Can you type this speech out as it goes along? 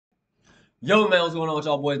Yo, man, what's going on with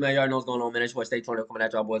y'all boys, man? Y'all know what's going on, man. It's your boy StateTonio coming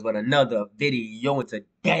at y'all boys with another video. And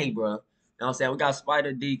today, bro, you know what I'm saying? We got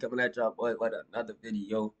Spyda D coming at y'all boys with another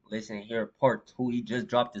video. Listen here, part 2. He just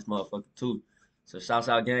dropped this motherfucker, too. So, shouts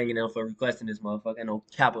out gang and them for requesting this motherfucker. No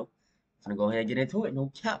capper. I'm gonna go ahead and get into it.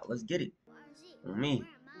 No cap. Let's get it. On me.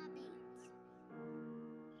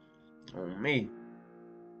 On me.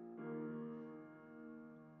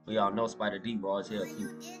 We all know Spyda D raw as hell, too.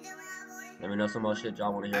 Let me know some more shit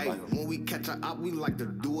y'all want to hear about him. When we catch a op, we like to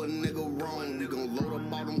do a nigga wrong. We gon' load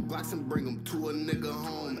up all them Glocks and bring them to a nigga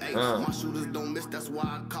home. Ay, my shooters don't miss, that's why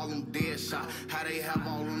I call them dead shot. How they have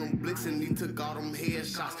all of them blicks and he took all them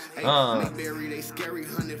headshots. Ay, Mayberry, they scary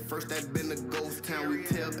 101st, that been a ghost town. We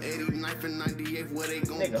tell 89th and 98th where they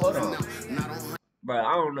gon' hold on. Not on. Bro,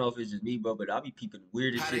 I don't know if it's just me, bro, but I'll be peeping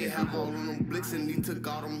weirdest shit.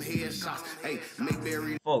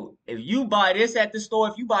 Folks, if you buy this at the store,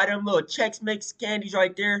 if you buy them little Chex Mix candies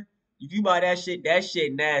right there, if you buy that shit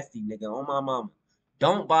nasty, nigga, on my mama.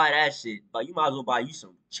 Don't buy that shit, but you might as well buy you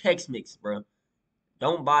some Chex Mix, bro.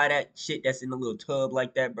 Don't buy that shit that's in the little tub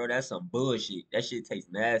like that, bro. That's some bullshit. That shit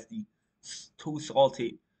tastes nasty, too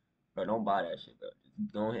salty. Bro, don't buy that shit, bro.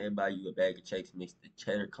 Go ahead and buy you a bag of Chex Mix, the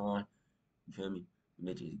cheddar corn. You feel me?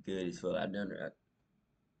 Bitch is good as fuck. I done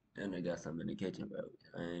got something in the kitchen, bro.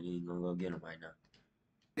 I ain't even gonna go get them right now.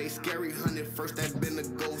 They scary 101st, that been a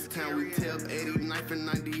ghost town. We tell 89th and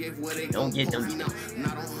 98th where they don't get them.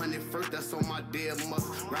 Not on 101st, that's on my dead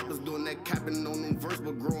muscle. Rappers doing that capping on them verse,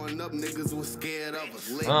 but growing up, niggas was scared of us.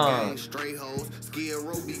 Leg gang, stray hoes, Skid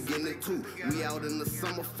Row beginning too. We out in the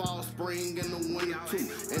summer, fall, spring, and the winter too.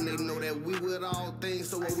 And they know that we with all things,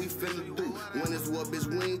 so what we finna do? When it's what, bitch,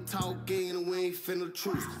 we ain't talking and we ain't finna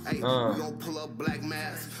truce. Hey, we gon' pull up black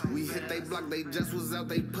mask. We hit they block, they just was out,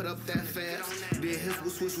 they put up that fast. Did his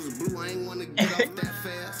switch was blue, I ain't wanna get off that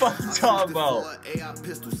fast. Fuck you talking about? AI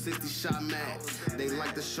pistol, 60 shot max. They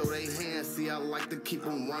like to show they hands, see I like to keep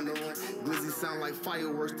them wondering. Glizzy sound like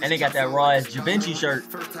fireworks. And they got that raw ass Da Vinci shirt.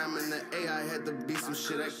 First time in the AI had to be some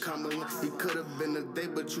shit at Cumberland. He could have been a day,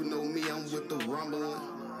 but you know me, I'm with the rumbling.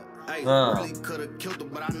 Hey, really could have killed her,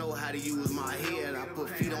 but I know how to use my head. I put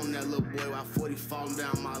feet on that little boy while 40 falling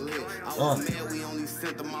down my leg. I was mad we only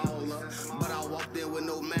sent them all up, but I walked in with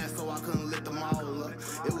no mask, so I couldn't lift them all up.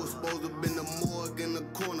 It was supposed to have been the morgue in the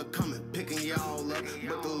corner coming, picking y'all up,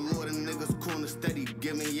 but the Lord and niggas corner steady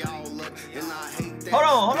giving y'all up, and I hate that.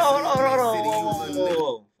 Hold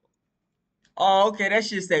on. Oh, okay, that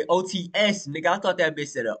shit say OTS, nigga. I thought that bitch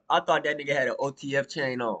said up. I thought that nigga had an OTF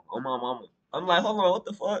chain on my mama. I'm like, hold on, what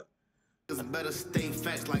the fuck? Better stay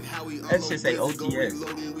facts like how we that shit say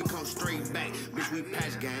OTS. We come straight back, bitch, we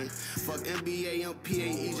patch gang. Fuck NBA,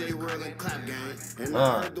 MPA, EJ, Royal, and Clap gang. And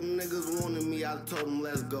I heard them niggas wanted me, I told them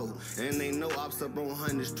let's go. And they know ops up on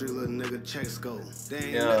 100th Street, little nigga, check go. They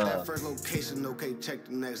ain't at that first location, okay, check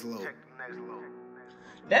the next low.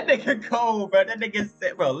 That nigga cold, bro. That nigga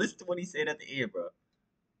said, bro, listen to what he said at the end, bro.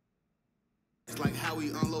 It's like how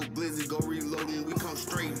we unload Glizzy, go reloading, we come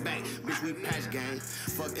straight back, bitch, we patch gang.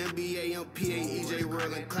 Fuck NBA, MPA, EJ,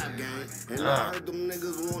 Royal, and Clap gang. And I heard them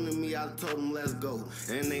niggas wanted me, I told them let's go.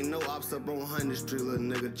 And they know ops up on 100th Street, little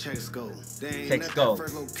nigga, checks go. They ain't at that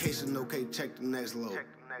first location, okay, check the next low.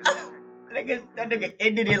 That nigga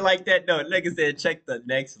ended it like that, though. Nigga said, check the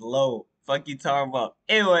next low. Fuck you talking about.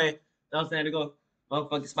 Anyway, you know what I'm saying? To go,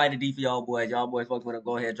 motherfucking Spyda D for y'all boys. Y'all boys folks want to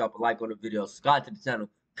go ahead and drop a like on the video. Subscribe to the channel.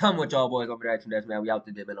 Come with y'all boys over there, man. We out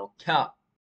there, man. No cap.